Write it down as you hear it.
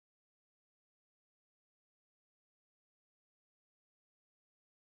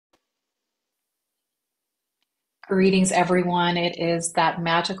Greetings, everyone. It is that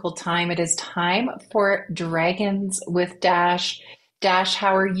magical time. It is time for Dragons with Dash. Dash,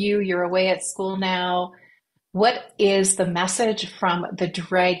 how are you? You're away at school now. What is the message from the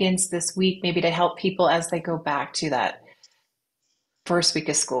Dragons this week, maybe to help people as they go back to that first week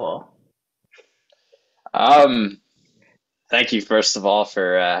of school? Um, Thank you first of all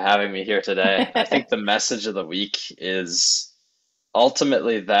for having me here today. I think the message of the week is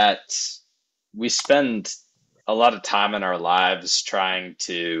ultimately that we spend a lot of time in our lives trying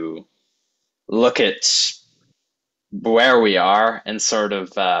to look at where we are and sort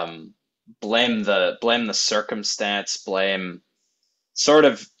of blame the circumstance, blame sort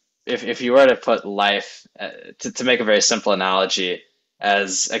of if you were to put life to make a very simple analogy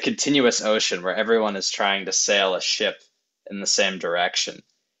as a continuous ocean where everyone is trying to sail a ship in the same direction,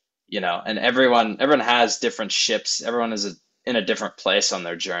 and everyone has different ships. Everyone is in a different place on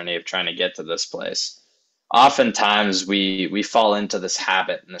their journey of trying to get to this place. Oftentimes we fall into this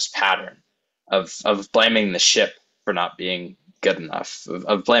habit and this pattern of blaming the ship for not being good enough,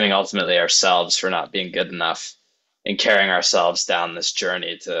 of blaming ultimately ourselves for not being good enough and carrying ourselves down this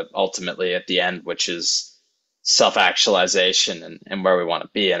journey to ultimately at the end, which is self-actualization and where we want to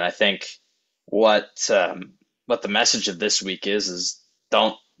be. And I think what the message of this week is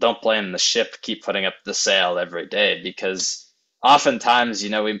don't blame the ship, keep putting up the sail every day, because oftentimes,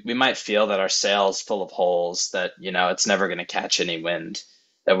 we might feel that our sail's full of holes, that, it's never going to catch any wind,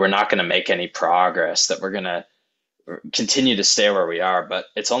 that we're not going to make any progress, that we're going to continue to stay where we are. But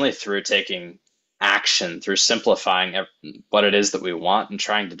it's only through taking action, through simplifying what it is that we want and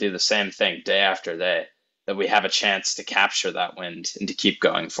trying to do the same thing day after day, that we have a chance to capture that wind and to keep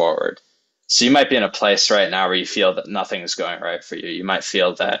going forward. So you might be in a place right now where you feel that nothing is going right for you. You might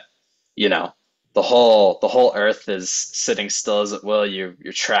feel that, you know, the whole earth is sitting still as it will. You're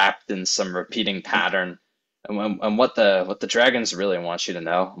trapped in some repeating pattern. And what the dragons really want you to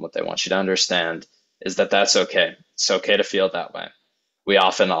know, and what they want you to understand, is that that's okay. It's okay to feel that way. We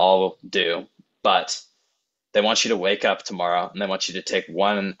often all do, but they want you to wake up tomorrow and they want you to take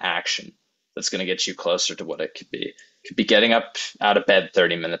one action that's going to get you closer to what it could be. It could be getting up out of bed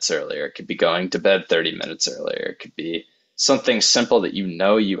 30 minutes earlier. It could be going to bed 30 minutes earlier. It could be something simple that you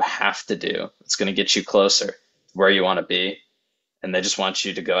know you have to do. It's going to get you closer to where you want to be. And they just want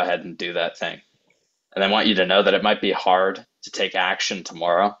you to go ahead and do that thing. And they want you to know that it might be hard to take action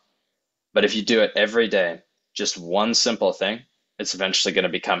tomorrow, but if you do it every day, just one simple thing, it's eventually going to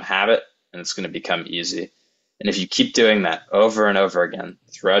become habit and it's going to become easy. And if you keep doing that over and over again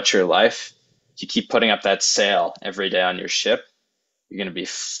throughout your life, if you keep putting up that sail every day on your ship, you're going to be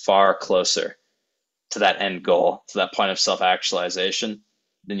far closer to that end goal, to that point of self-actualization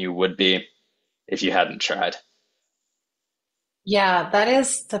than you would be if you hadn't tried. Yeah, that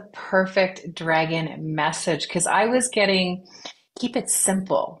is the perfect dragon message because I was getting keep it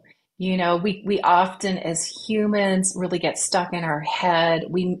simple. We often as humans really get stuck in our head.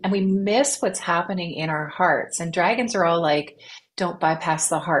 We miss what's happening in our hearts. And dragons are all like, don't bypass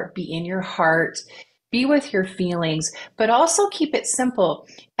the heart. Be in your heart, be with your feelings, but also keep it simple.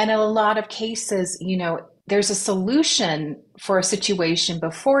 And in a lot of cases, there's a solution for a situation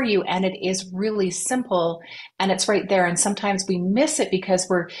before you, and it is really simple and it's right there. And sometimes we miss it because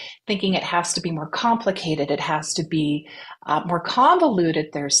we're thinking it has to be more complicated, it has to be more convoluted,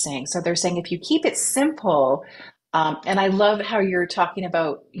 they're saying. So they're saying if you keep it simple, and I love how you're talking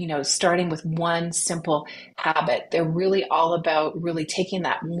about, starting with one simple habit. They're really all about really taking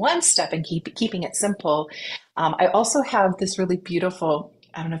that one step and keeping it simple. I also have this really beautiful,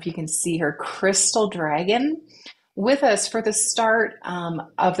 I don't know if you can see her, crystal dragon with us for the start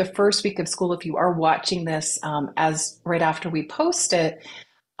of the first week of school. If you are watching this as right after we post it,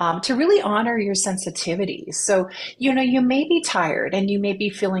 to really honor your sensitivities. So, you may be tired and you may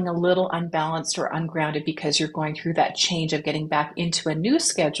be feeling a little unbalanced or ungrounded because you're going through that change of getting back into a new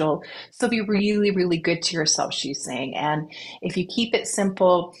schedule. So be really, really good to yourself, she's saying. And if you keep it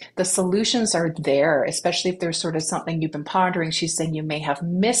simple, the solutions are there, especially if there's sort of something you've been pondering. She's saying you may have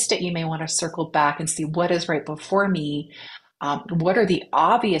missed it. You may want to circle back and see what is right before me. What are the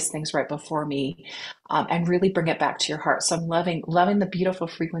obvious things right before me, and really bring it back to your heart. So I'm loving the beautiful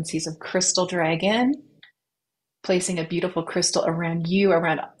frequencies of crystal dragon, placing a beautiful crystal around you,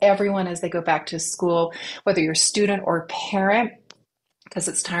 around everyone as they go back to school, whether you're a student or parent, because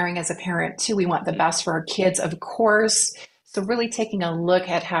it's tiring as a parent too. We want the best for our kids, of course. So really taking a look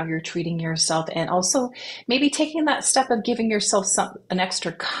at how you're treating yourself, and also maybe taking that step of giving yourself an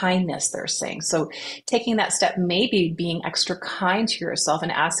extra kindness, they're saying. So taking that step, maybe being extra kind to yourself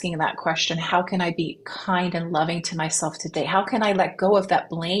and asking that question, how can I be kind and loving to myself today? How can I let go of that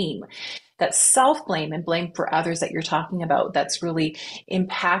blame that self-blame and blame for others that you're talking about that's really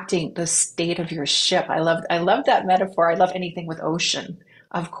impacting the state of your ship. I love that metaphor. I love anything with ocean,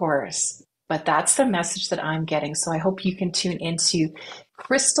 of course. But that's the message that I'm getting. So I hope you can tune into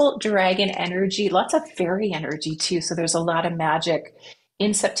crystal dragon energy, lots of fairy energy too. So there's a lot of magic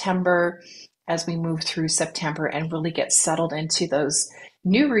in September as we move through September and really get settled into those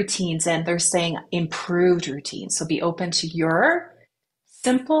new routines. And they're saying improved routines. So be open to your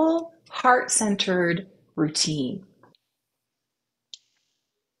simple, heart centered routine.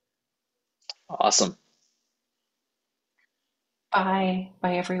 Awesome. Bye.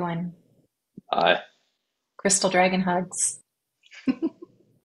 Bye, everyone. Bye. Crystal Dragon hugs.